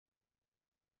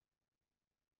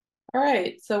All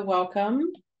right, so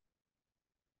welcome.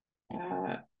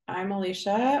 I'm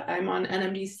Alicia. I'm on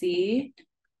NMDC.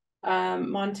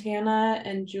 Montana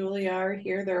and Julia are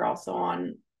here. They're also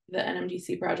on the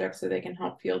NMDC project, so they can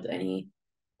help field any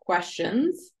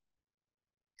questions.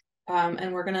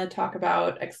 And we're going to talk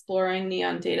about exploring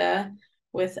NEON data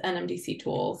with NMDC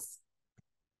tools.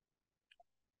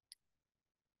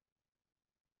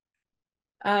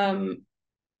 Can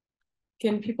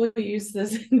people use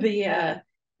this, the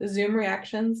Zoom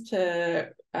reactions to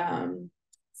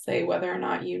say whether or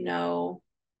not you know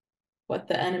what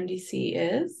the NMDC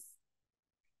is?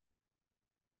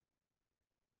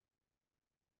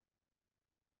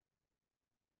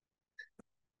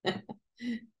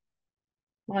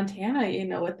 Montana, you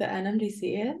know what the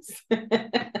NMDC is? I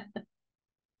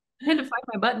had to find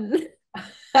my button.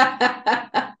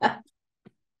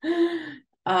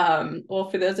 Well,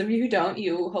 for those of you who don't,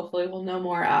 you hopefully will know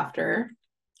more after.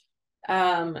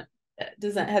 Has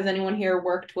anyone here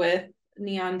worked with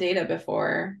NEON data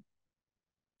before?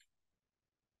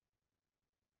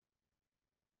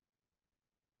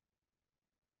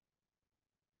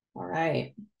 All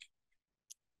right.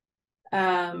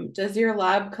 Does your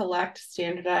lab collect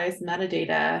standardized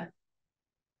metadata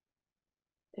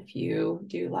if you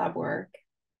do lab work?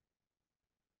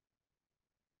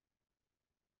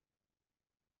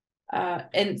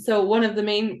 And so one of the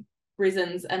main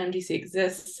reasons NMDC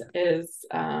exists is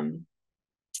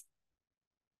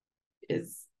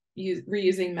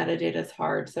reusing metadata is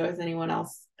hard. So has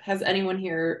anyone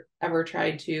here ever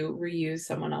tried to reuse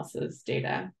someone else's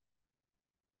data?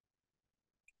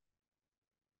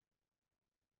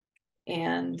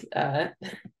 And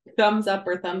thumbs up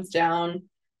or thumbs down.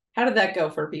 How did that go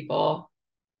for people?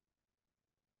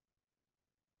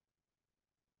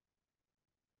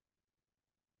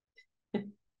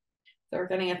 So we're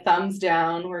getting a thumbs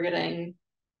down. We're getting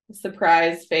a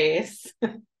surprise face,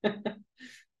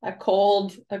 a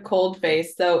cold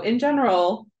face. So in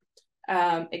general,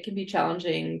 it can be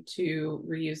challenging to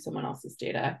reuse someone else's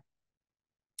data.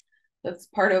 That's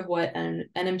part of what an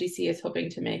NMDC is hoping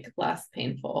to make less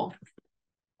painful.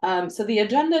 So the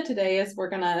agenda today is we're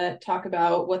going to talk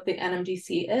about what the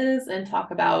NMDC is and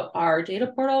talk about our data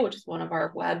portal, which is one of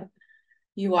our web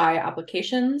UI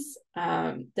applications.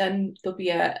 Then there'll be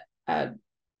a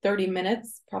 30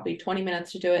 minutes, probably 20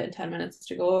 minutes to do it and 10 minutes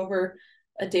to go over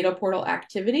a data portal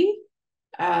activity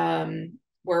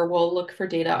where we'll look for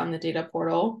data on the data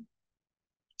portal.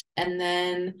 And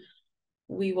then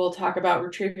we will talk about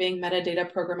retrieving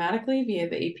metadata programmatically via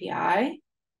the API.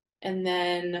 And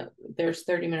then there's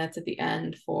 30 minutes at the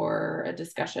end for a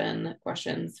discussion,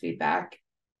 questions, feedback.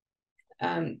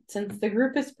 Since the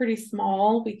group is pretty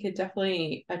small, we could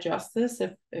definitely adjust this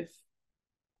if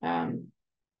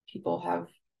people have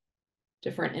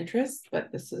different interests, but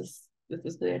this is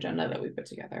the agenda that we put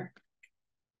together.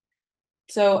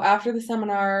 So after the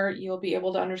seminar, you'll be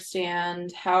able to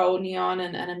understand how NEON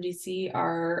and NMDC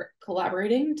are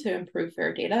collaborating to improve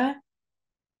fair data,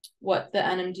 what the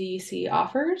NMDC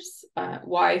offers,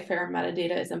 why fair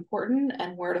metadata is important,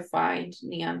 and where to find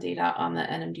NEON data on the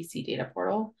NMDC data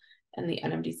portal and the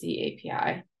NMDC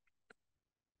API.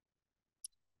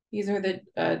 These are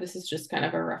this is just kind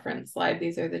of a reference slide.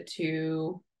 These are the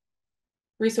two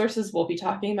resources we'll be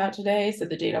talking about today. So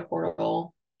the data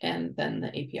portal and then the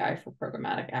API for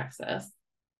programmatic access.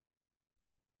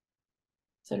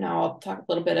 So now I'll talk a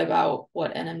little bit about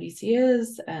what NMDC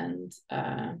is and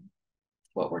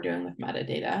what we're doing with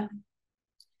metadata.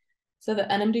 So the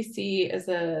NMDC is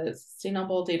a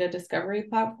sustainable data discovery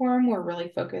platform. We're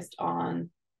really focused on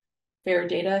fair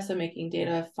data, so making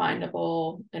data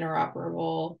findable,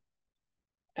 interoperable,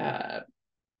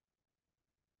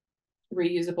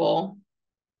 reusable.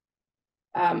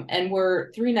 And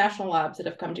we're 3 national labs that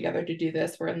have come together to do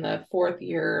this. We're in the 4th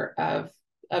year of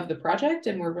the project,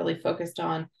 and we're really focused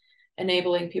on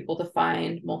enabling people to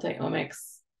find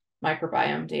multi-omics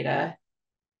microbiome data.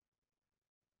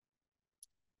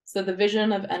 So the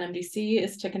vision of NMDC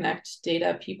is to connect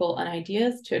data, people, and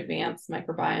ideas to advance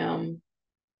microbiome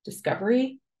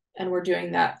discovery. And we're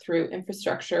doing that through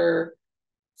infrastructure,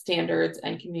 standards,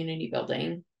 and community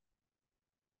building.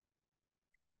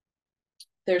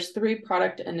 There's 3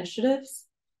 product initiatives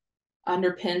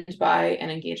underpinned by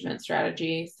an engagement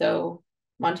strategy. So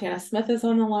Montana Smith is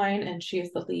on the line, and she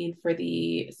is the lead for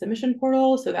the submission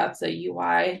portal. So that's a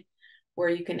UI where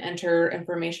you can enter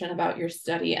information about your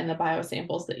study and the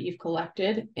biosamples that you've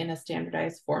collected in a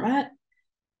standardized format.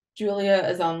 Julia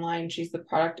is online. She's the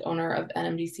product owner of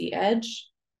NMDC Edge.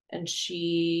 And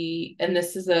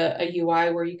this is a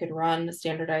UI where you can run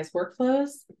standardized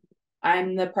workflows.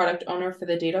 I'm the product owner for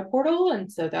the data portal.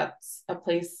 And so that's a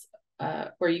place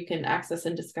where you can access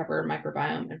and discover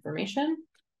microbiome information.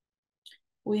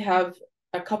 We have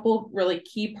a couple really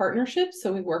key partnerships.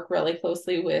 So we work really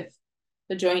closely with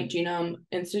the Joint Genome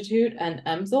Institute and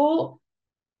EMSL.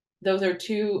 Those are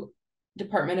two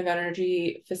Department of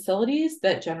Energy facilities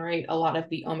that generate a lot of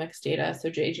the omics data. So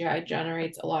JGI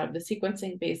generates a lot of the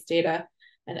sequencing-based data,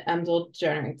 and EMSL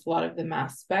generates a lot of the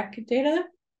mass spec data.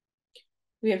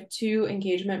 We have two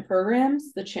engagement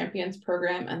programs, the Champions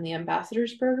Program and the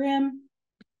Ambassadors Program.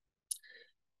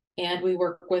 And we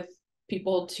work with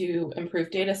people to improve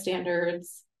data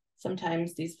standards.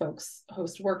 Sometimes these folks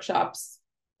host workshops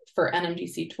for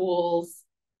NMDC tools.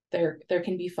 There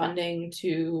can be funding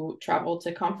to travel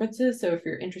to conferences. So if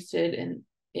you're interested in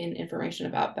information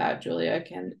about that, Julia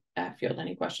can field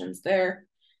any questions there.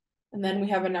 And then we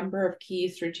have a number of key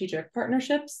strategic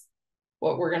partnerships.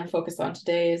 What we're going to focus on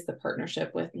today is the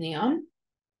partnership with NEON.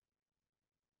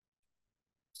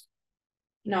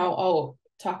 Now I'll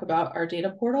talk about our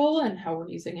data portal and how we're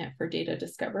using it for data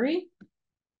discovery.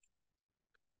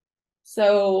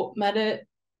 So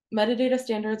metadata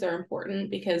standards are important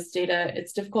because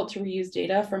it's difficult to reuse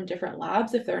data from different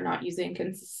labs if they're not using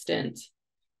consistent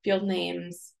field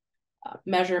names,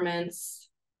 measurements,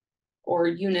 or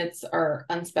units are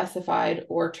unspecified,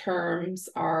 or terms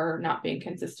are not being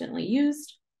consistently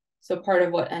used. So part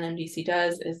of what NMDC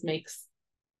does is makes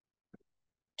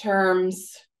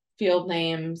terms, field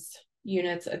names,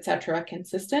 units, etc.,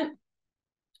 consistent.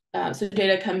 So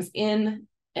data comes in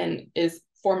and is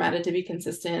formatted to be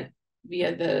consistent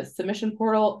via the submission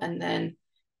portal, and then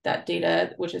that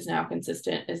data, which is now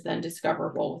consistent, is then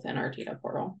discoverable within our data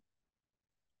portal.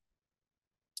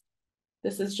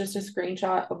 This is just a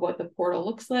screenshot of what the portal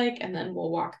looks like, and then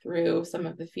we'll walk through some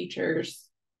of the features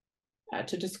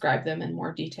to describe them in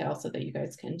more detail so that you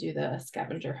guys can do the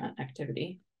scavenger hunt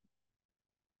activity.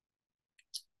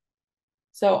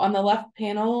 So on the left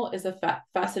panel is a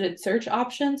faceted search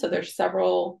option. So there's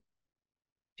several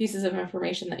pieces of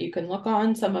information that you can look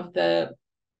on. Some of the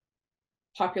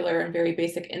popular and very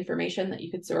basic information that you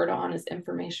could sort on is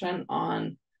information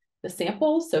on the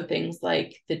sample. So things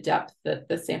like the depth that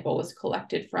the sample was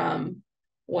collected from,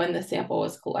 when the sample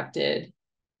was collected,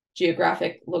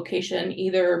 geographic location,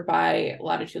 either by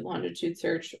latitude, longitude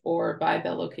search or by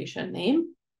the location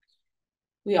name.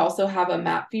 We also have a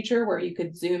map feature where you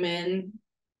could zoom in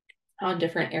on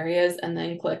different areas and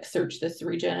then click search this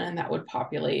region, and that would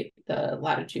populate the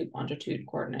latitude, longitude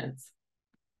coordinates.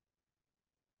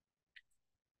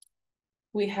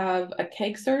 We have a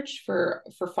KEGG search for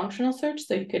functional search.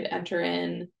 So you could enter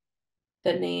in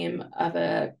the name of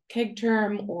a KEGG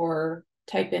term or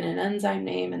type in an enzyme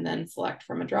name and then select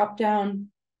from a dropdown.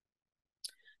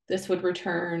 This would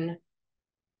return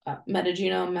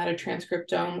metagenome,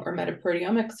 metatranscriptome, or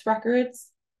metaproteomics records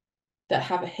that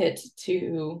have a hit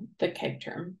to the KEGG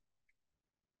term.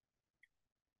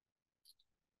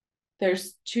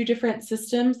 There's two different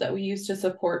systems that we use to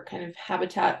support kind of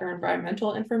habitat or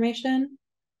environmental information.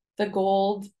 The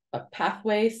GOLD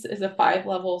Pathways is a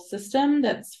 5-level system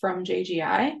that's from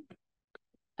JGI.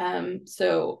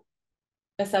 So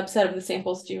a subset of the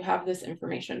samples do have this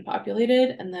information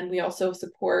populated. And then we also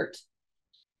support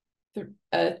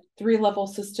a 3-level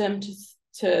system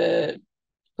to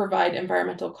provide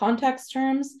environmental context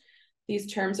terms.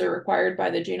 These terms are required by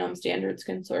the Genome Standards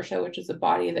Consortia, which is a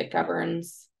body that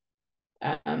governs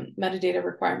metadata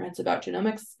requirements about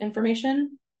genomics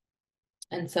information.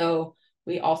 And so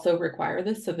we also require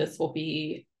this. So this will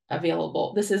be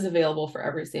available. This is available for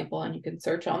every sample, and you can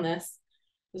search on this.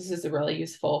 This is really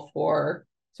useful for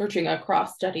searching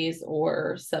across studies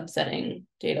or subsetting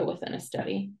data within a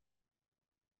study.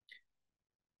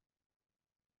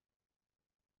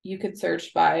 You could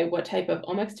search by what type of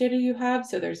omics data you have.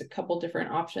 So there's a couple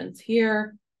different options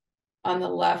here. On the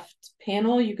left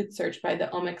panel, you could search by the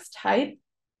omics type.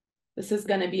 This is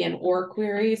going to be an OR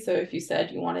query. So if you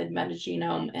said you wanted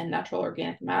metagenome and natural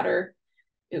organic matter,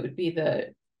 it would be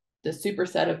the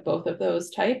superset of both of those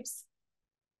types.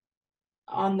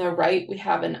 On the right, we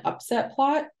have an upset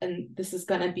plot, and this is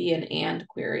going to be an AND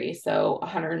query. So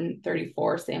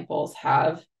 134 samples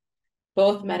have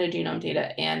both metagenome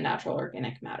data and natural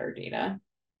organic matter data.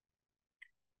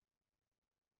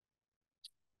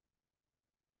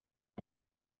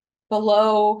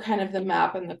 Below kind of the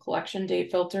map and the collection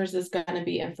date filters is going to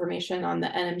be information on the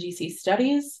NMDC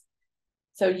studies.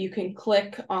 So you can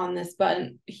click on this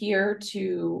button here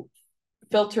to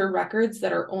filter records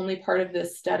that are only part of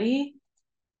this study,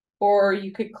 or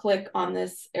you could click on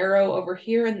this arrow over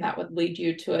here and that would lead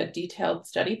you to a detailed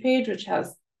study page, which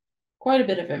has quite a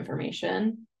bit of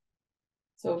information.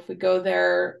 So if we go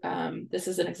there, this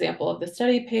is an example of the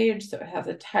study page. So it has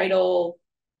a title,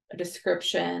 a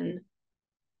description.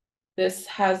 This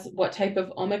has what type of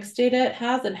omics data it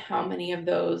has and how many of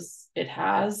those it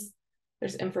has.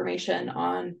 There's information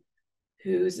on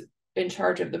who's in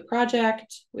charge of the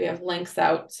project. We have links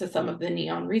out to some of the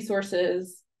NEON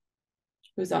resources,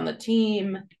 who's on the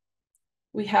team.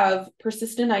 We have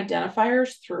persistent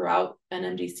identifiers throughout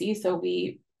NMDC. So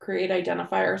we create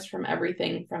identifiers from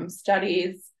everything from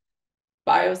studies,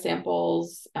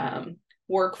 biosamples,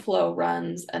 workflow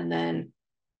runs, and then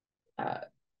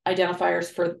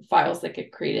identifiers for files that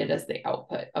get created as the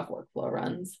output of workflow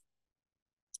runs.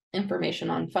 Information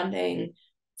on funding,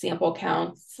 sample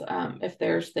counts, if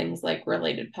there's things like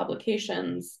related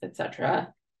publications,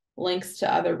 etc. Links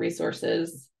to other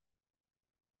resources.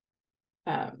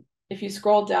 If you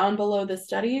scroll down below the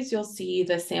studies, you'll see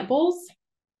the samples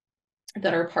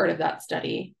that are part of that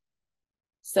study.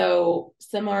 So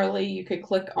similarly, you could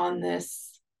click on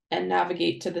this and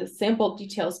navigate to the sample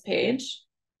details page,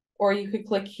 or you could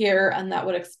click here and that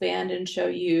would expand and show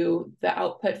you the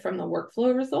output from the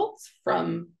workflow results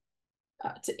from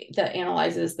that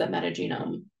analyzes the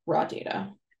metagenome raw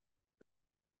data.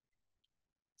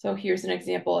 So here's an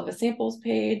example of a samples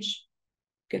page.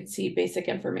 You could see basic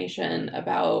information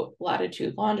about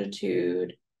latitude,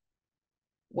 longitude,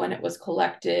 when it was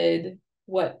collected,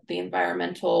 what the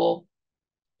environmental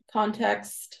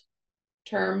context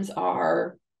terms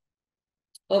are.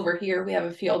 Over here, we have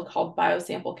a field called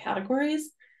biosample categories.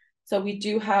 So we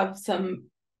do have some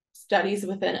studies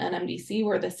within NMDC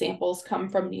where the samples come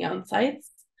from NEON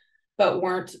sites, but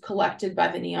weren't collected by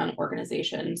the NEON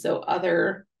organization. So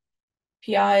other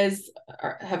PIs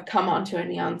have come onto a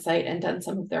NEON site and done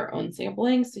some of their own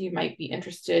sampling. So you might be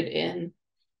interested in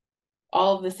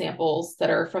all of the samples that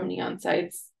are from NEON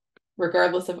sites,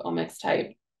 regardless of omics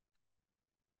type,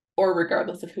 or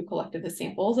regardless of who collected the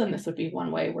samples. And this would be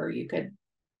one way where you could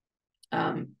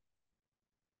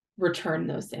return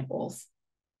those samples.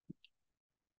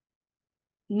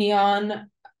 NEON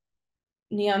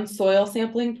soil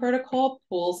sampling protocol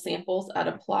pulls samples at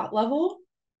a plot level.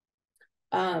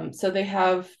 So they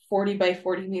have 40 by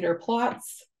 40 meter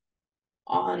plots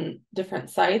on different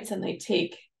sites, and they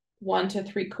take 1 to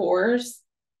 3 cores,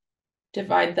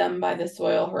 divide them by the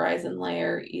soil horizon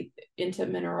layer into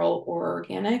mineral or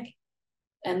organic,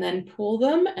 and then pool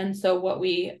them. And so what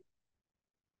we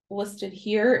listed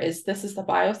here is this is the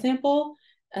biosample,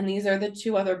 and these are the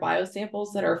 2 other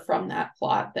biosamples that are from that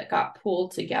plot that got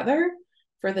pooled together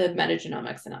for the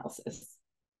metagenomics analysis.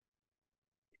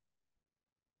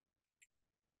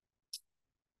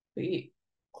 We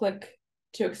click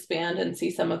to expand and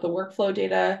see some of the workflow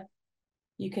data.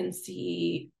 You can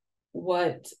see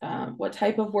what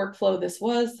type of workflow this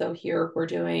was. So here we're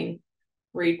doing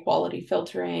read quality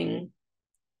filtering,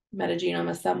 metagenome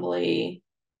assembly,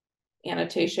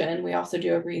 annotation. We also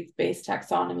do a read-based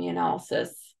taxonomy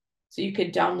analysis. So you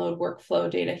could download workflow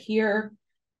data here.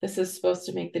 This is supposed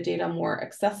to make the data more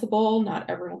accessible. Not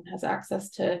everyone has access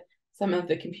to some of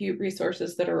the compute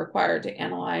resources that are required to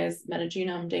analyze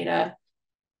metagenome data.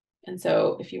 And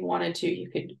so if you wanted to,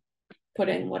 you could put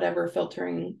in whatever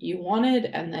filtering you wanted,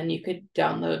 and then you could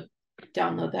download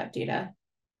that data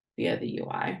via the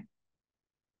UI.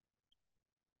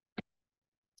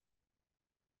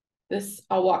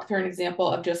 I'll walk through an example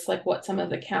of just like what some of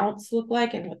the counts look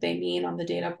like and what they mean on the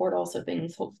data portal, so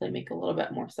things hopefully make a little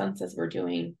bit more sense as we're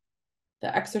doing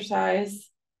the exercise.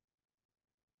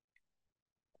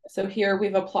 So here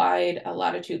we've applied a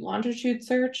latitude longitude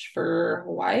search for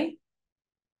Hawaii,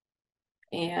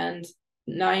 and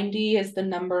 90 is the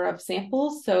number of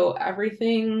samples. So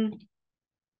everything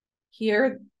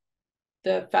here,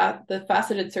 the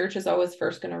faceted search is always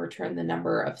first going to return the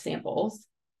number of samples.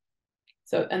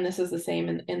 So, and this is the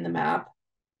same in the map.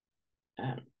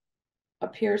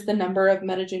 Up here's the number of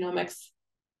metagenomics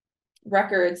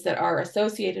records that are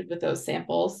associated with those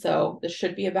samples. So this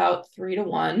should be about 3 to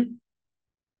 1.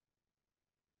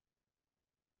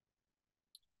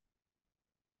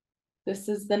 This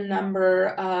is the number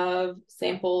of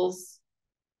samples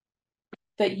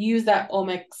that use that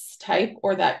omics type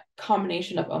or that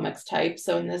combination of omics type.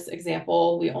 So in this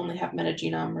example, we only have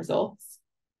metagenome results.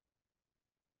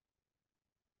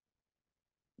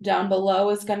 Down below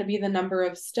is going to be the number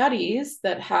of studies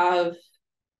that have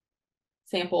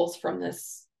samples from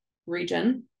this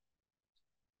region.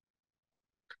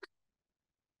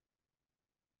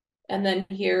 And then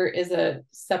here is a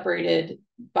separated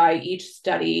by each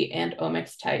study and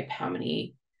omics type, how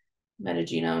many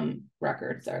metagenome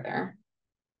records are there.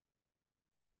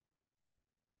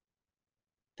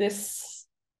 This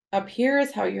up here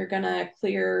is how you're gonna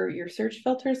clear your search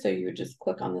filter. So you would just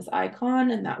click on this icon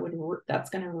and that's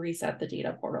gonna reset the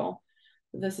data portal.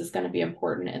 This is going to be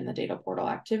important in the data portal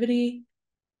activity.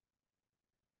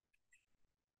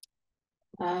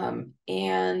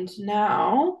 And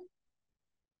now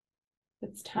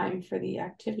it's time for the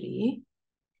activity.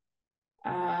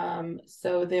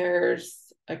 So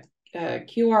there's a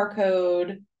QR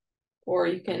code, or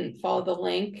you can follow the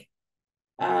link.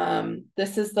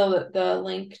 This is the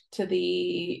link to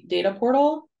the data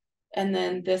portal, and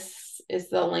then this is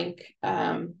the link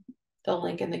in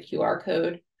the QR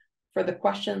code for the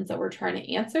questions that we're trying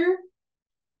to answer.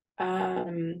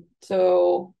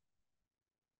 So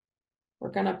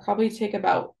we're gonna probably take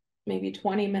about maybe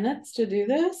 20 minutes to do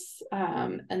this,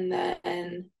 and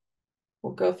then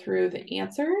we'll go through the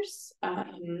answers.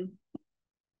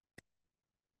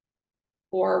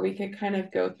 Or we could kind of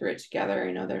go through it together.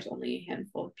 I know there's only a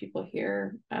handful of people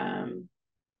here.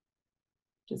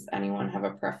 Does anyone have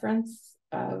a preference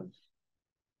of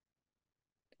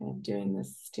kind of doing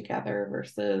this together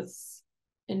versus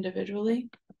individually?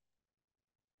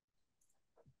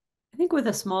 I think with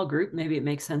a small group, maybe it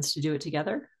makes sense to do it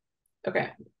together. Okay.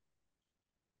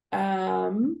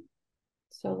 So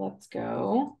let's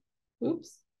go.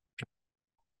 Oops.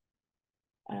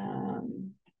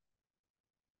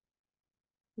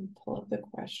 Pull up the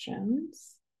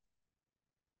questions.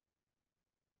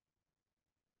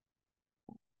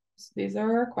 So these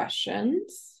are our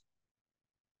questions.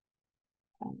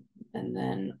 And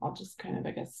then I'll just kind of,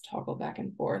 I guess, toggle back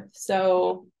and forth.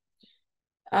 So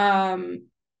there's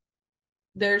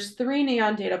 3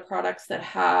 NEON data products that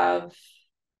have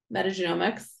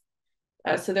metagenomics.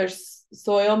 So there's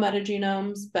soil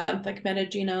metagenomes, benthic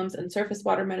metagenomes, and surface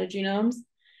water metagenomes.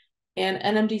 And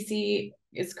NMDC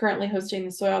is currently hosting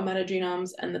the soil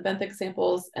metagenomes and the benthic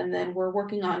samples, and then we're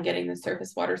working on getting the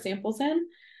surface water samples in.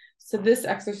 So this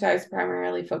exercise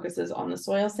primarily focuses on the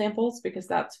soil samples because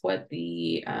that's what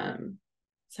the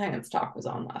science talk was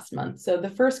on last month. So the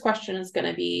first question is going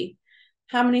to be,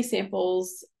 how many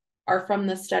samples are from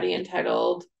the study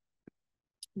entitled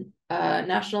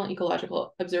National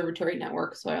Ecological Observatory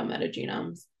Network Soil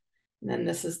Metagenomes? And then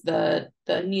this is the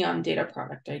NEON data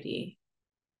product ID.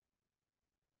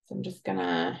 So I'm just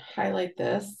gonna highlight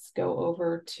this, go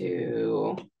over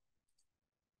to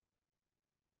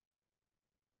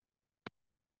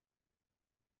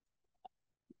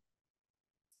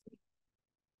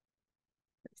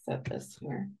set this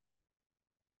here.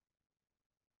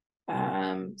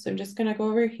 So I'm just gonna go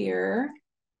over here,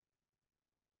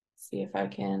 see if I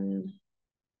can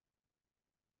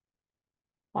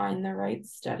find the right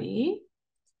study.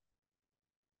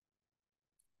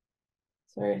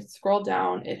 So I scroll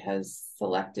down, it has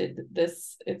selected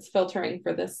this, it's filtering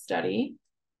for this study.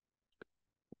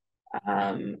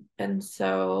 And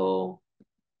so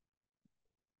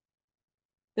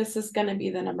this is going to be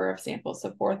the number of samples.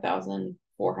 So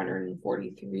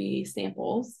 4,443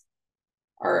 samples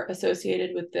are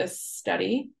associated with this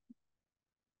study.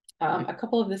 A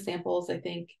couple of the samples, I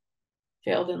think,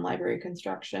 failed in library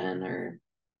construction or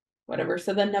whatever.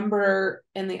 So the number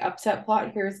in the upset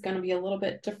plot here is going to be a little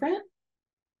bit different.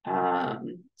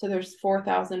 So there's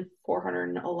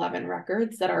 4,411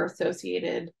 records that are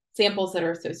associated, samples that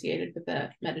are associated with the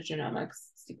metagenomics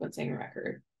sequencing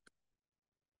record.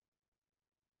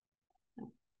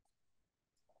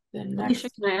 The next... Alicia,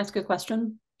 can I ask a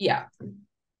question? Yeah.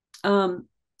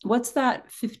 What's that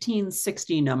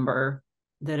 1560 number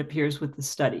that appears with the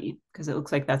study? Because it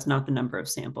looks like that's not the number of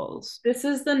samples. This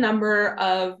is the number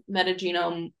of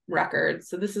metagenome records.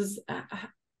 So this is,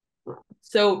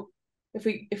 so if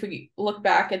we look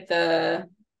back at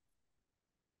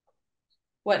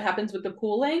what happens with the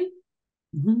pooling,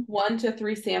 1 to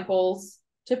 3 samples,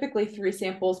 typically 3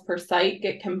 samples per site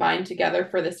get combined together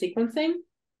for the sequencing.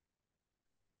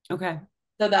 Okay.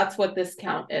 So that's what this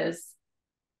count is.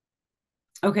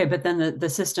 Okay, but then the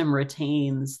system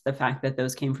retains the fact that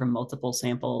those came from multiple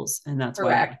samples, and that's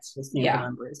why the sample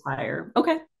number is higher.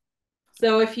 Okay.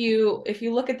 So if you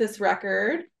look at this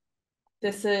record,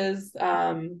 this is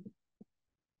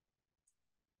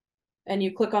and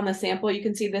you click on the sample, you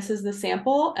can see this is the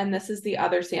sample and this is the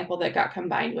other sample that got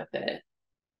combined with it.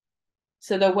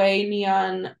 So the way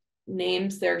NEON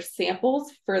names their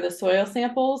samples for the soil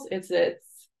samples is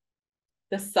it's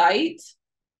the site,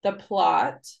 the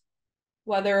plot,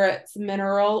 whether it's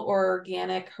mineral or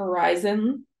organic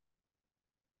horizon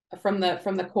from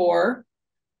the core.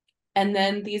 And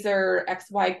then these are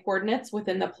XY coordinates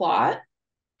within the plot,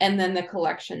 and then the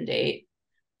collection date.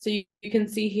 So you can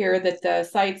see here that the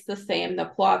site's the same, the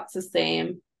plot's the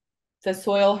same, the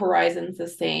soil horizon's the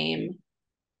same,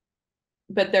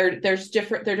 but they're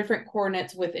different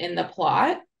coordinates within the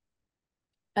plot,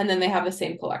 and then they have the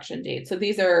same collection date. So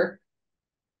these are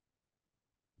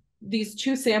these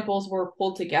two samples were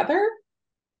pulled together.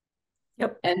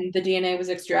 Yep. And the DNA was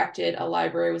extracted, a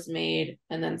library was made,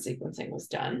 and then sequencing was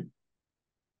done.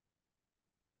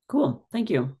 Cool, thank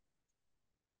you.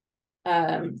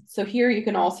 So here you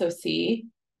can also see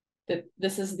that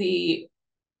this is the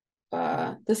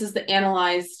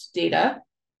analyzed data.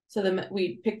 So then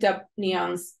we picked up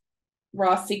Neon's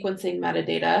raw sequencing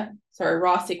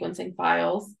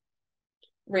files,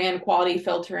 ran quality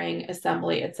filtering,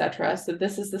 assembly, etc. So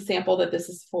this is the sample that this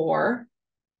is for,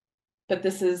 but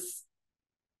this is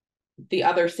the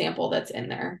other sample that's in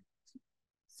there.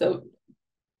 So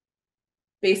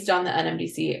based on the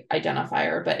NMDC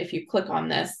identifier, but if you click on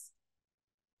this,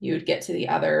 you would get to the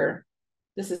other,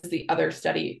 this is the other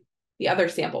study, the other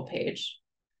sample page,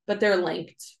 but they're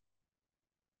linked.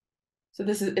 So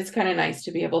it's kind of nice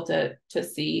to be able to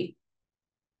see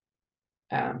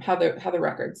how the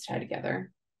records tie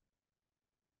together.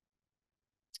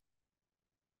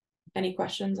 Any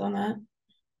questions on that?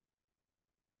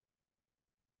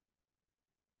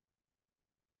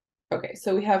 Okay,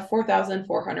 so we have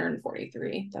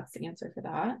 4,443. That's the answer for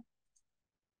that.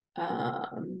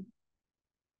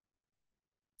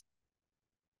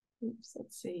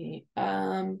 Let's see.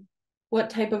 What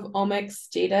type of omics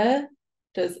data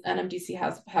does NMDC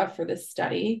have for this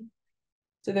study?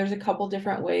 So there's a couple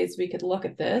different ways we could look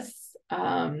at this.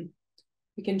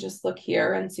 We can just look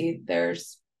here and see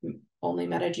there's only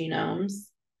metagenomes,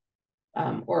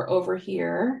 or over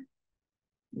here,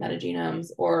 metagenomes,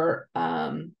 or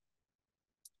up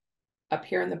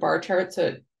here in the bar chart.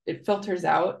 So it filters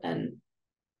out and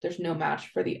there's no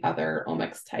match for the other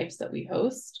omics types that we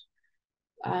host.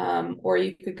 Or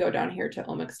you could go down here to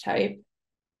omics type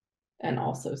and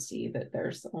also see that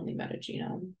there's only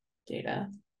metagenome data.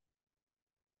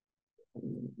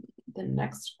 The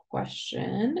next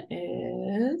question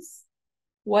is,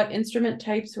 what instrument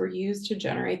types were used to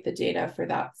generate the data for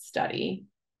that study?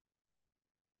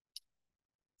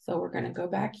 So we're going to go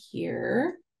back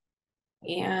here,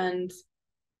 and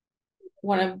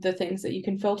one of the things that you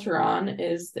can filter on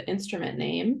is the instrument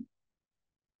name.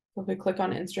 So if we click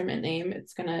on instrument name,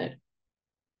 it's going to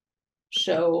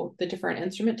show the different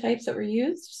instrument types that were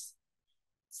used.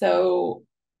 So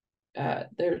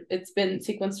it's been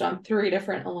sequenced on 3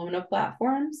 different Illumina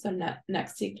platforms, so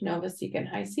NextSeq, NovaSeq, and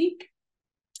HiSeq.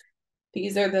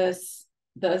 These are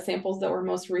the samples that were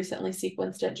most recently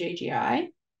sequenced at JGI.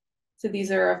 So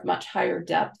these are of much higher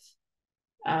depth.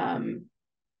 So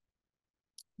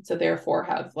therefore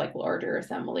have like larger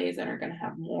assemblies and are going to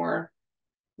have more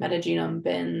metagenome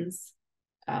bins.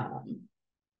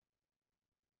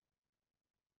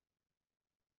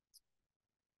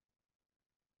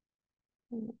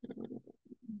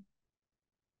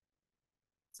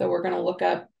 So we're going to look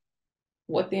up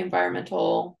what the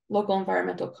local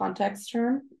environmental context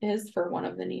term is for one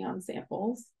of the Neon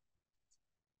samples.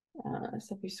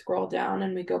 So if we scroll down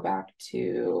and we go back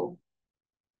to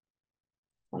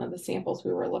one of the samples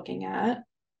we were looking at.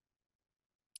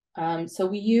 So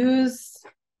we use,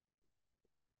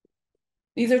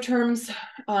 these are terms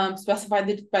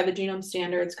specified by the Genome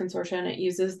Standards Consortium. It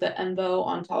uses the ENVO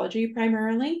ontology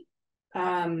primarily,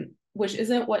 which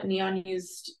isn't what Neon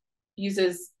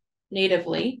uses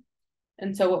natively.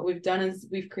 And so what we've done is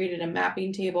we've created a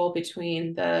mapping table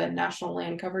between the National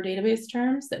Land Cover Database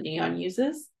terms that Neon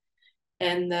uses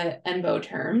and the ENVO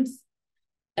terms.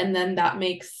 And then that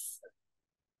makes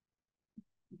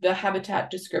the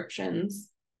habitat descriptive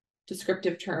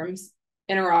terms,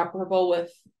 interoperable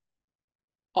with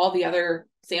all the other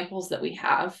samples that we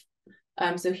have.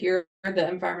 So here, the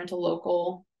environmental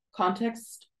local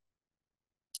context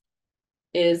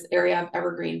is area of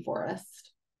evergreen forest.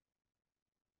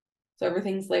 So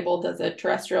everything's labeled as a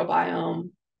terrestrial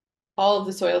biome. All of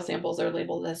the soil samples are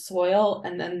labeled as soil,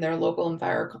 and then their local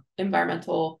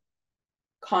environmental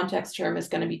context term is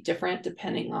going to be different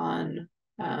depending on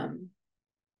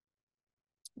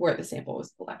where the sample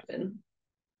was collected.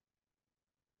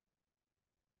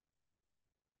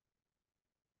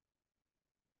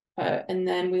 And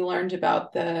then we learned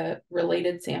about the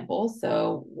related samples.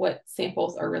 So what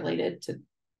samples are related to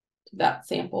that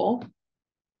sample.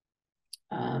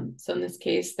 So in this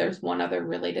case, there's one other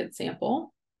related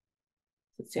sample.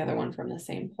 It's the other one from the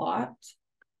same plot.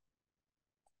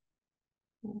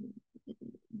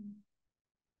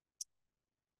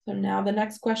 So now the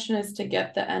next question is to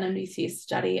get the NMDC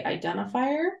study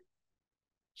identifier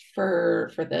for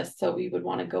this. So we would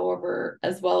want to go over,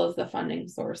 as well as the funding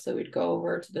source. So we'd go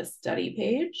over to the study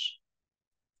page.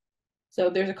 So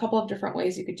there's a couple of different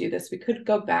ways you could do this. We could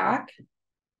go back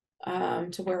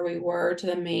to where we were, to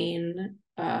the main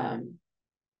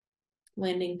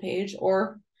landing page,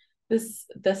 or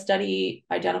the study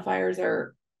identifiers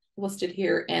are listed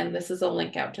here, and this is a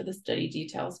link out to the study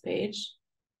details page.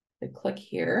 I click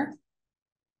here.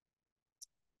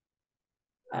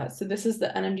 So this is the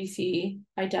NMDC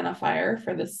identifier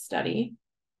for this study.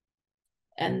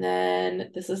 And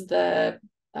then this is the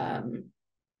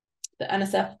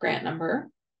NSF grant number.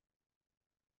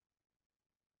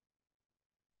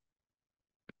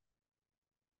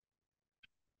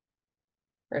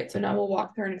 Right, so now we'll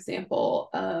walk through an example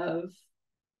of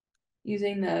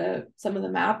using some of the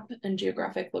map and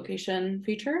geographic location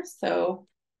features. So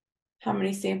how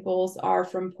many samples are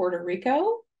from Puerto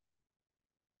Rico?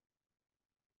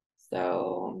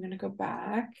 So I'm going to go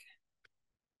back.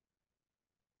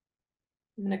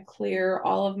 I'm going to clear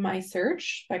all of my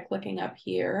search by clicking up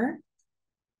here.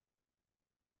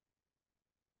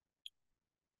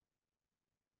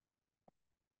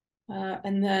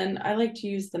 And then I like to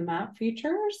use the map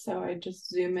feature. So I just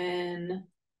zoom in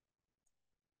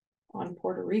on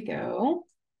Puerto Rico.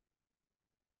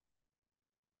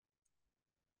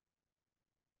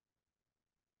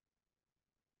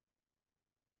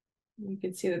 You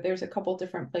can see that there's a couple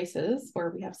different places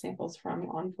where we have samples from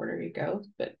on Puerto Rico,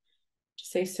 but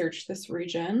just say search this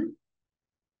region.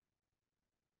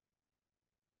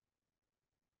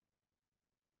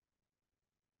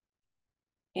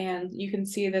 And you can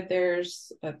see that there's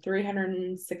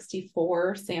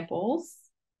 364 samples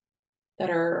that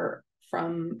are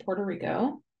from Puerto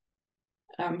Rico,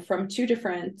 from 2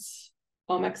 different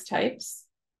omics types.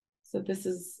 So this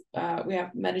is, we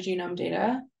have metagenome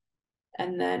data,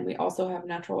 and then we also have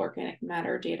natural organic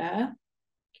matter data.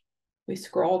 We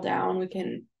scroll down, we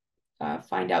can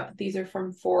find out that these are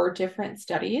from 4 different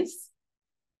studies.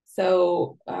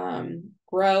 So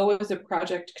GROW is a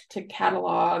project to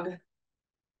catalog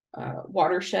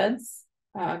watersheds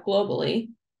globally.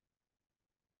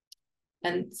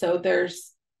 And so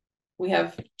we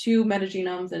have 2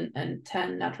 metagenomes and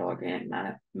 10 natural organic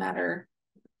matter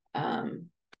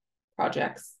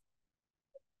projects.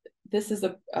 This is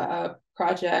a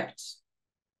project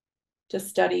to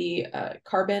study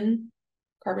carbon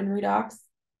redox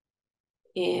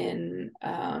in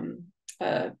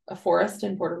a forest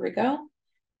in Puerto Rico.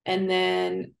 And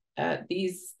then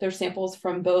there's samples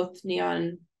from both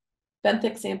neon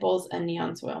benthic samples and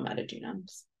neon soil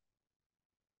metagenomes.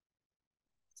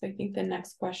 So I think the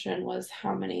next question was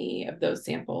how many of those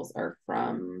samples are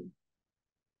from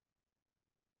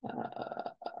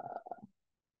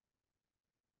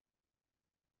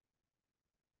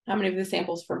how many of the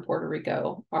samples from Puerto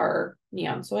Rico are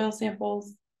neon soil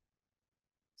samples?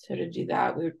 So to do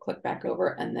that, we would click back over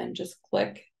and then just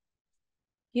click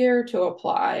here to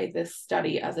apply this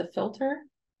study as a filter.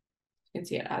 You can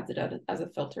see it adds it as a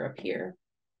filter up here.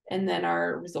 And then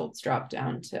our results drop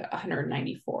down to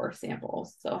 194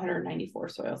 samples. So 194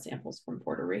 soil samples from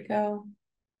Puerto Rico.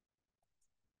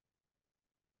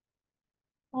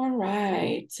 All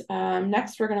right,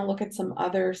 next we're gonna look at some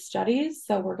other studies.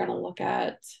 So we're gonna look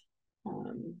at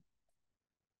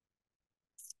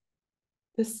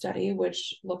this study,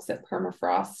 which looks at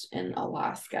permafrost in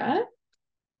Alaska.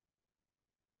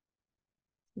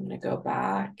 I'm gonna go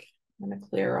back, I'm gonna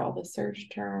clear all the search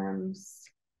terms.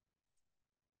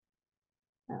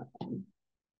 And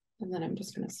then I'm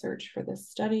just gonna search for this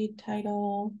study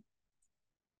title.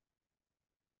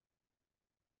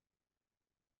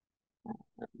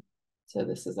 So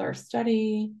this is our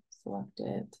study, select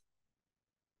it.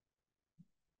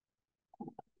 I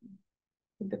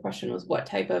think the question was what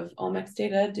type of omics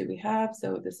data do we have?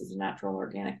 So this is natural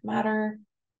organic matter.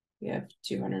 We have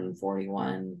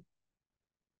 241.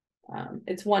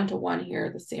 It's 1-to-1 here,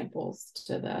 the samples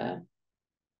to the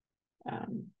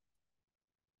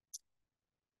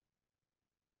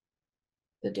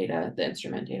data, the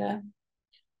instrument data.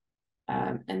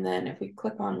 And then if we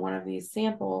click on one of these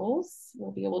samples,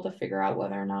 we'll be able to figure out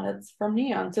whether or not it's from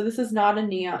neon. So this is not a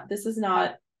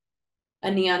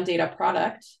neon data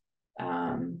product.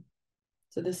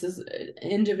 So this is an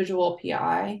individual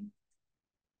PI,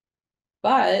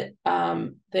 but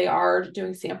they are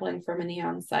doing sampling from a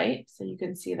neon site. So you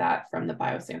can see that from the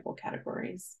biosample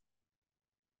categories.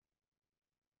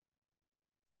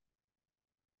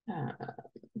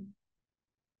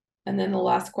 And then the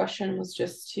last question was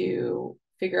just to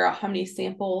figure out how many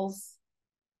samples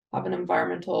have an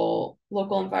local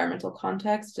environmental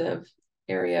context of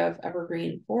area of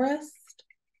evergreen forest.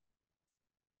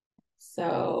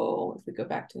 So if we go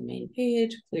back to the main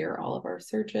page, clear all of our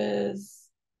searches.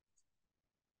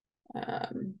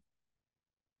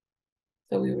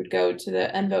 So we would go to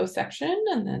the ENVO section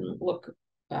and then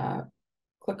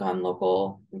click on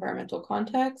local environmental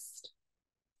context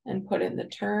and put in the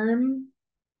term.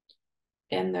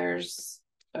 And there's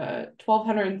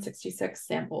 1,266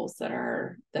 samples that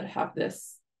have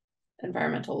this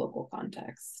environmental local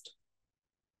context.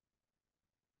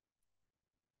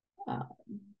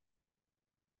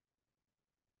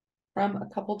 From a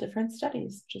couple different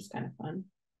studies, which is kind of fun.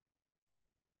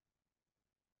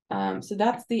 So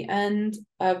that's the end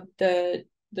of the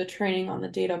training on the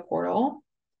data portal.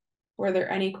 Were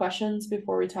there any questions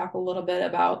before we talk a little bit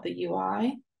about the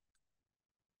UI?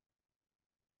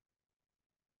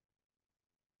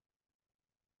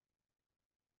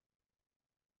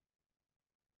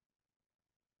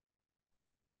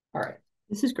 All right.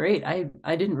 This is great.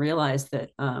 I didn't realize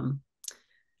that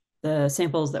the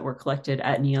samples that were collected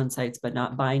at NEON sites but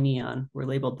not by NEON were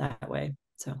labeled that way.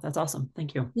 So that's awesome.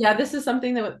 Thank you. Yeah, this is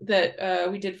something that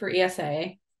we did for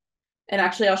ESA. And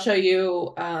actually, I'll show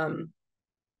you,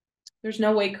 there's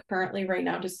no way currently right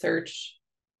now to search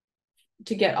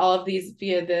to get all of these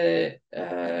via the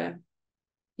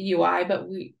UI, but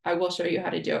I will show you how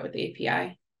to do it with the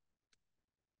API.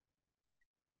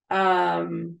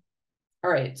 All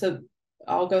right, so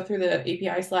I'll go through the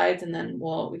API slides and then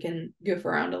we can goof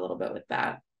around a little bit with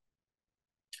that.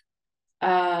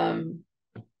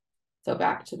 So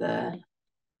back to the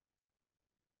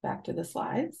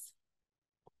slides.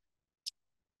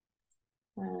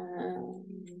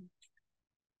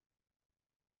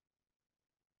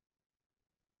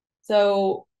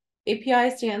 So API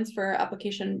stands for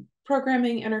Application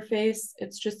Programming Interface.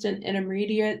 It's just an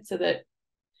intermediate so that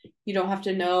you don't have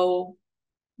to know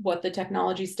what the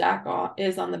technology stack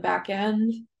is on the back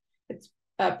end. It's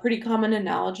a pretty common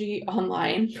analogy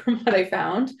online from what I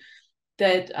found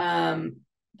that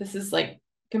this is like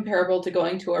comparable to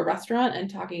going to a restaurant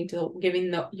and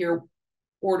giving your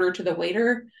order to the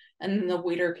waiter, and then the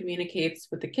waiter communicates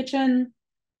with the kitchen,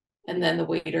 and then the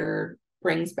waiter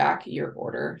brings back your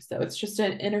order. So it's just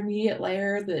an intermediate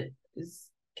layer that is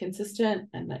consistent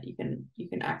and that you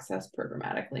can access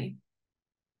programmatically.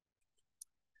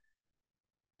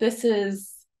 This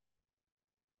is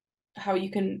how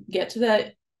you can get to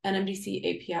the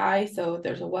NMDC API. So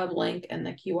there's a web link and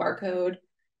the QR code.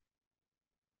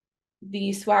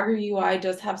 The Swagger UI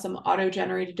does have some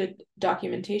auto-generated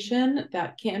documentation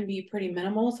that can be pretty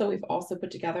minimal. So we've also put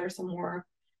together some more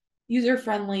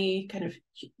user-friendly, kind of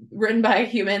written by a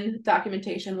human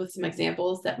documentation with some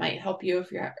examples that might help you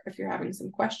if you're having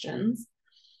some questions.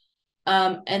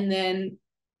 And then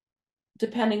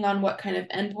depending on what kind of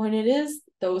endpoint it is,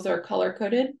 those are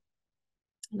color-coded.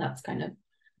 And that's kind of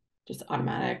just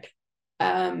automatic.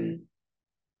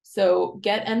 So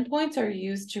get endpoints are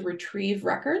used to retrieve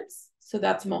records. So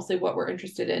that's mostly what we're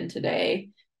interested in today.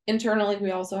 Internally,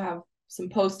 we also have some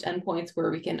post endpoints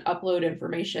where we can upload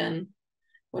information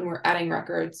when we're adding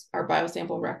records, our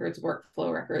biosample records,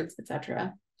 workflow records,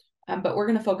 etc. But we're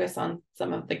going to focus on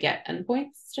some of the get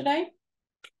endpoints today.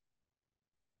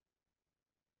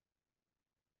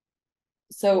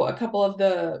 So a couple of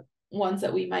the ones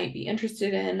that we might be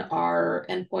interested in are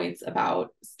endpoints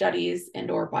about studies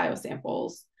and/or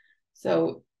biosamples.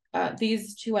 So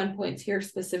these two endpoints here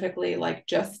specifically, like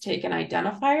just take an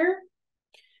identifier.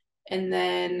 And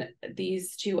then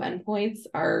these two endpoints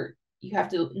are, you have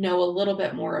to know a little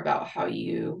bit more about how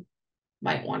you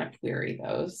might want to query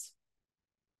those.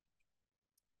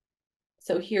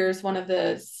 So here's one of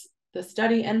the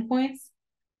study endpoints.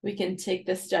 We can take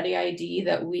the study ID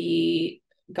that we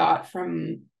got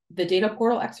from the data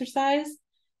portal exercise,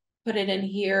 put it in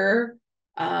here,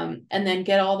 and then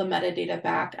get all the metadata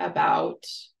back about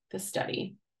the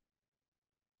study.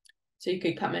 So you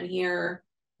could come in here,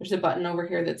 there's a button over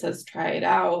here that says try it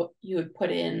out. You would put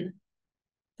in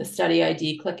the study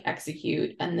ID, click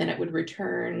execute, and then it would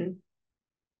return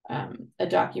a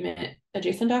document, a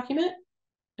JSON document.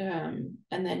 And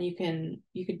then you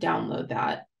could download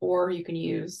that, or you can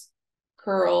use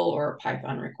curl or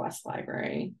Python request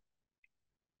library,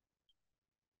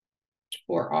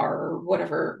 or R,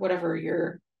 whatever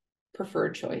your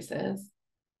preferred choice is.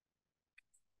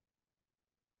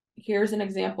 Here's an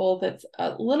example that's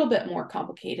a little bit more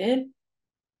complicated.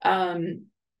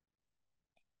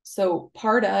 So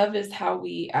part of is how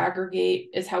we aggregate,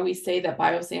 is how we say that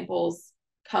biosamples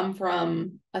come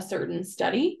from a certain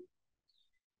study.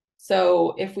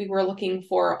 So if we were looking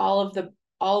for all of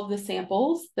the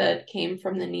samples that came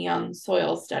from the NEON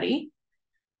soil study,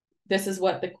 this is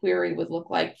what the query would look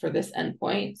like for this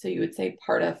endpoint. So you would say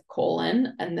part of :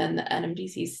 and then the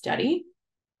NMDC study.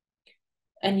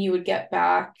 And you would get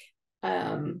back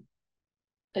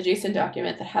a JSON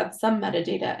document that had some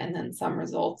metadata and then some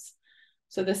results.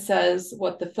 So this says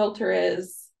what the filter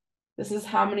is. This is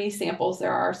how many samples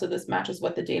there are. So this matches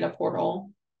what the data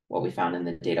portal, what we found in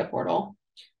the data portal.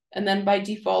 And then by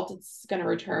default, it's going to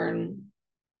return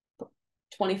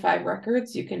 25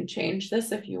 records. You can change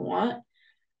this if you want.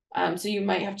 So you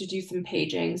might have to do some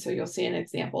paging. So you'll see an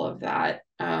example of that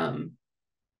in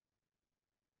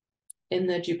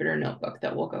the Jupyter notebook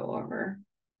that we'll go over.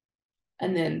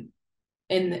 And then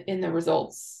in the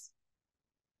results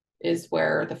is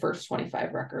where the first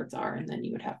 25 records are, and then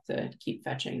you would have to keep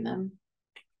fetching them.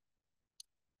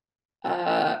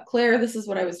 Claire, this is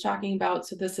what I was talking about.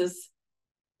 So this is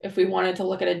if we wanted to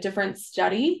look at a different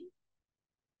study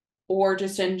or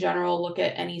just in general look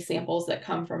at any samples that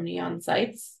come from NEON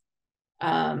sites.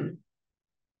 On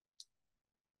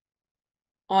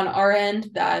our end,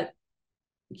 that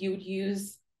you would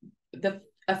use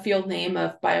a field name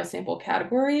of biosample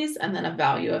categories and then a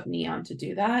value of NEON to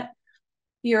do that.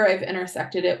 Here I've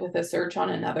intersected it with a search on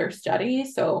another study.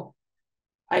 So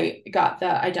I got the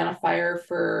identifier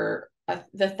for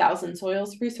the 1,000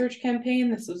 Soils research campaign.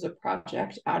 This was a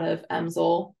project out of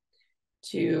EMSL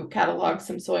to catalog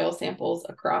some soil samples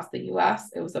across the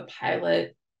US. It was a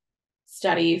pilot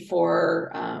study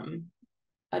for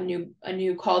a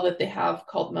new call that they have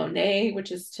called Monet,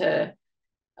 which is to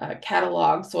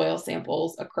catalog soil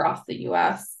samples across the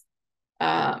US.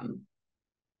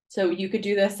 So you could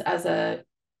do this as a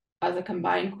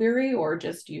combined query or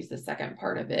just use the second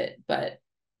part of it. But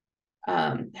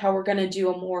how we're going to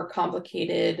do a more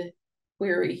complicated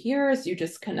query here is you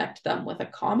just connect them with a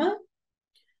comma.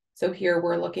 So here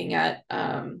we're looking at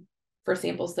for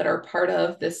samples that are part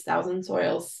of this 1,000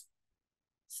 Soils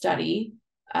study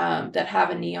that have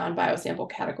a NEON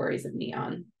biosample categories of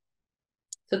NEON.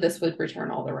 So this would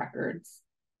return all the records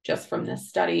just from this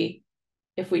study.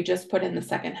 If we just put in the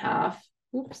second half,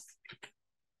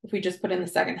 if we just put in the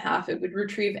second half, it would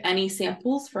retrieve any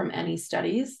samples from any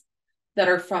studies that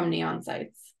are from NEON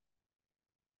sites.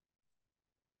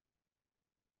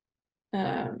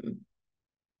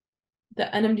 The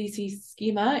NMDC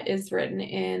schema is written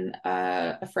in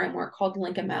a framework called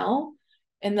LinkML,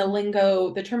 and the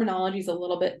lingo, the terminology is a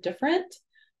little bit different.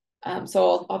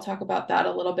 So I'll talk about that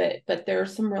a little bit, but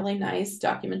there's some really nice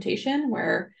documentation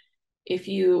where if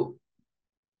you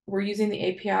were using the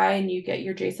API and you get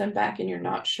your JSON back and you're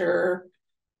not sure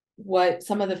what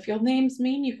some of the field names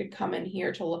mean, you could come in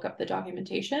here to look up the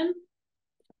documentation.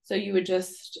 So you would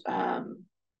just come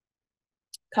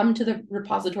to the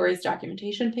repository's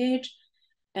documentation page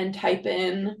and type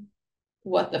in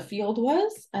what the field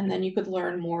was, and then you could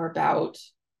learn more about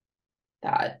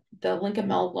that. The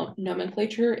LinkML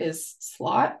nomenclature is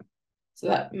slot, so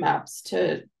that maps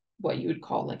to what you would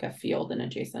call like a field in a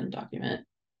JSON document.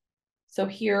 So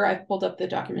here I've pulled up the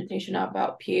documentation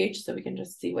about pH so we can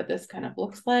just see what this kind of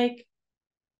looks like.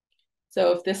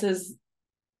 So if this is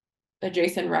a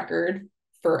JSON record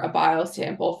for a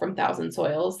biosample from 1,000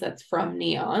 Soils that's from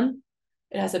NEON,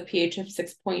 it has a pH of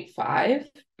 6.5.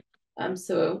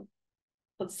 So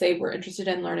let's say we're interested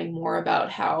in learning more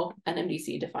about how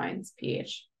NMDC defines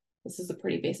pH. This is a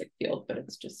pretty basic field, but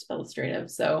it's just illustrative.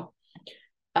 So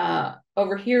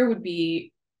over here would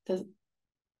be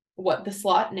what the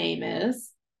slot name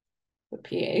is, the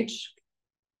pH.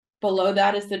 Below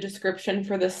that is the description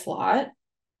for the slot.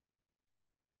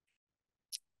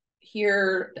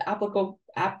 Here, the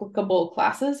applicable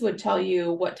classes would tell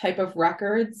you what type of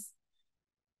records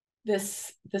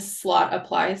this slot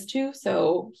applies to.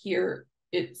 So here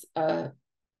it's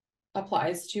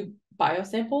applies to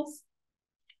biosamples.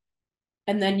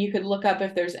 And then you could look up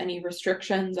if there's any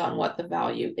restrictions on what the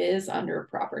value is under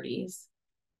properties.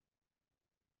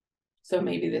 So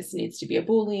maybe this needs to be a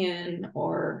Boolean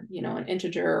or, you know, an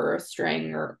integer or a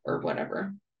string or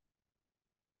whatever.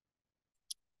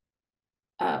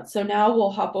 So now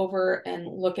we'll hop over and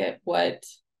look at what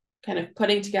kind of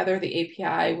putting together the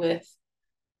API with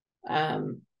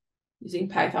using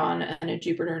Python and a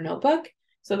Jupyter notebook.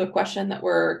 So the question that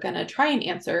we're going to try and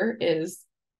answer is,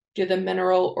 do the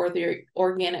mineral or the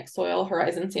organic soil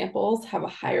horizon samples have a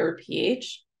higher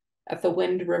pH at the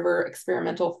Wind River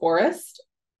Experimental Forest,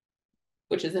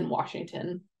 which is in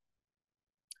Washington?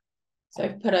 So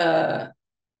I've put a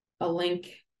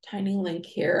link, tiny link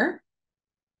here.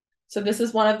 So this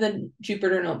is one of the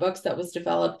Jupyter notebooks that was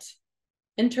developed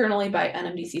internally by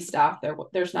NMDC staff.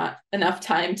 There's not enough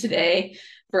time today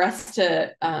for us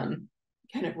to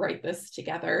kind of write this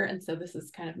together. And so this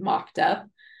is kind of mocked up,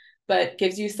 but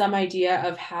gives you some idea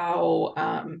of how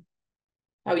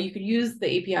you could use the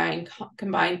API and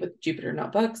combined with Jupyter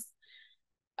notebooks.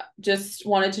 Just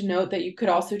wanted to note that you could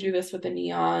also do this with the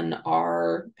NEON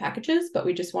R packages, but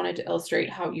we just wanted to illustrate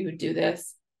how you would do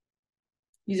this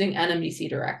using NMDC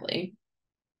directly.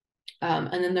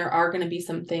 And then there are going to be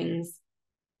some things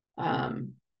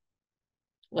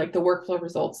like the workflow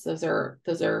results, those are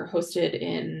hosted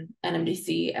in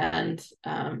NMDC and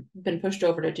been pushed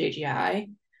over to JGI.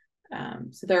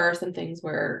 So there are some things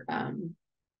where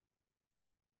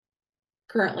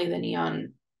currently the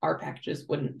Neon R packages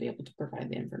wouldn't be able to provide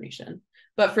the information.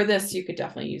 But for this, you could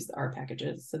definitely use the R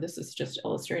packages. So this is just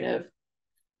illustrative.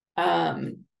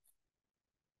 So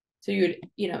you would,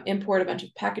 import a bunch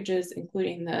of packages,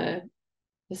 including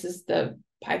this is the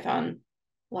Python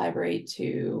library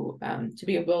to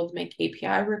be able to make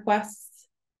API requests.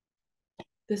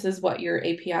 This is what your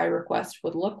API request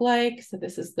would look like. So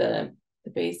this is the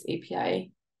base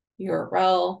API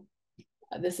URL.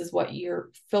 This is what you're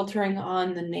filtering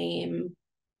on, the name,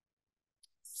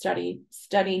 study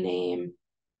name.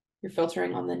 You're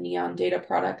filtering on the Neon data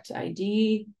product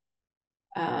ID.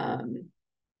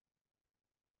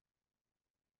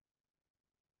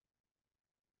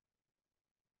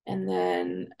 And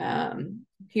then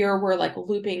here we're like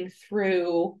looping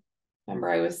through. Remember,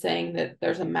 I was saying that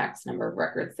there's a max number of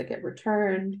records that get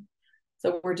returned.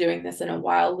 So we're doing this in a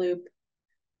while loop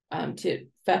to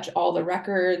fetch all the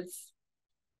records.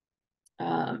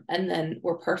 And then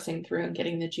we're parsing through and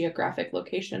getting the geographic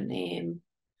location name.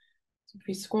 So if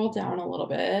we scroll down a little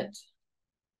bit,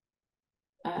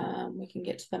 we can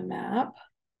get to the map.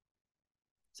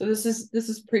 So this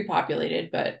is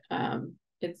pre-populated, but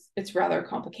it's rather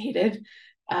complicated.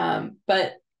 So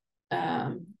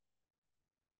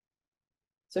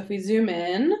if we zoom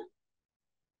in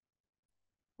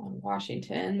on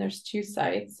Washington, there's 2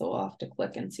 sites, so we'll have to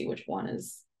click and see which one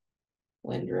is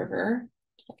Wind River.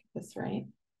 Look at this, right?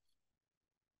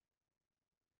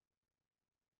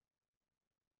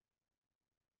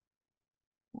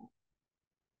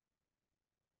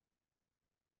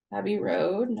 Abbey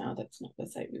Road. No, that's not the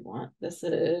site we want. This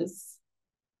is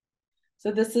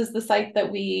the site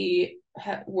that we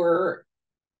were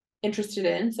interested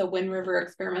in. So Wind River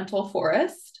Experimental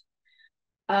Forest.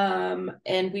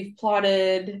 And we've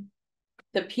plotted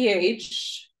the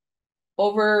pH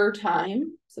over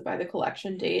time, so by the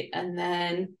collection date, and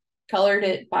then colored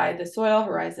it by the soil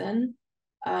horizon.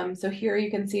 So here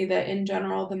you can see that in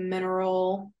general, the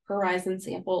mineral horizon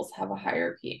samples have a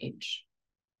higher pH.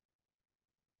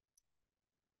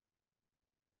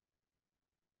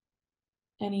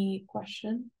 Any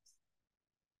questions?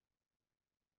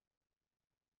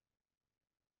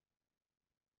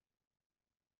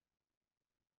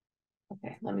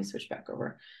 Okay, let me switch back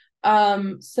over.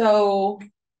 So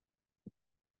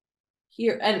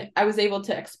here, and I was able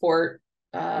to export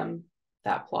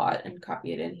that plot and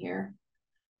copy it in here.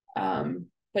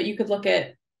 But you could look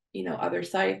at, other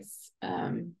sites.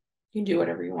 You can do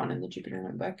whatever you want in the Jupyter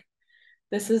Notebook.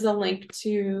 This is a link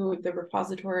to the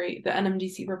repository, the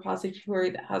NMDC repository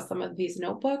that has some of these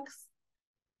notebooks.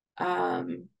 So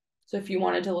if you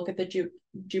wanted to look at the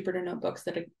Jupyter notebooks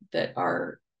that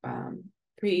are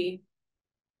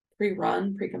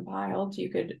pre-run, pre-compiled, you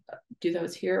could do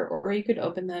those here, or you could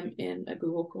open them in a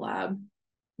Google Colab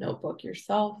notebook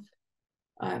yourself.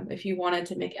 If you wanted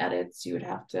to make edits, you would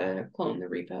have to clone the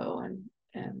repo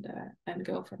and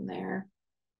go from there.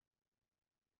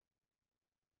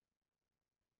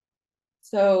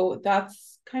 So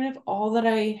that's kind of all that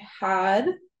I had.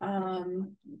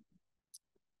 And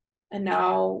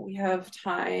now we have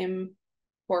time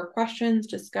for questions,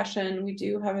 discussion. We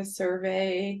do have a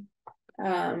survey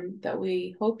that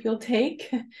we hope you'll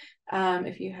take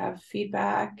if you have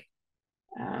feedback,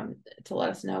 to let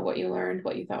us know what you learned,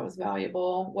 what you thought was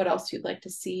valuable, what else you'd like to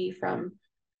see from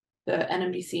the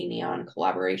NMDC Neon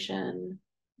collaboration.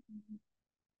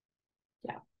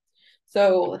 Yeah.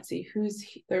 So let's see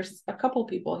there's a couple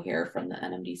people here from the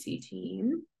NMDC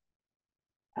team.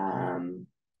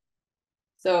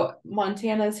 So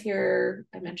Montana's here.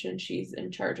 I mentioned she's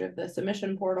in charge of the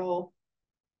submission portal.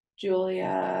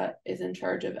 Julia is in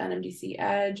charge of NMDC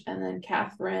Edge, and then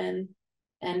Catherine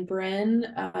and Bryn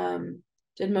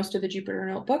did most of the Jupyter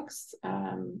notebooks.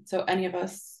 So any of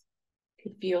us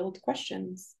could field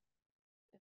questions.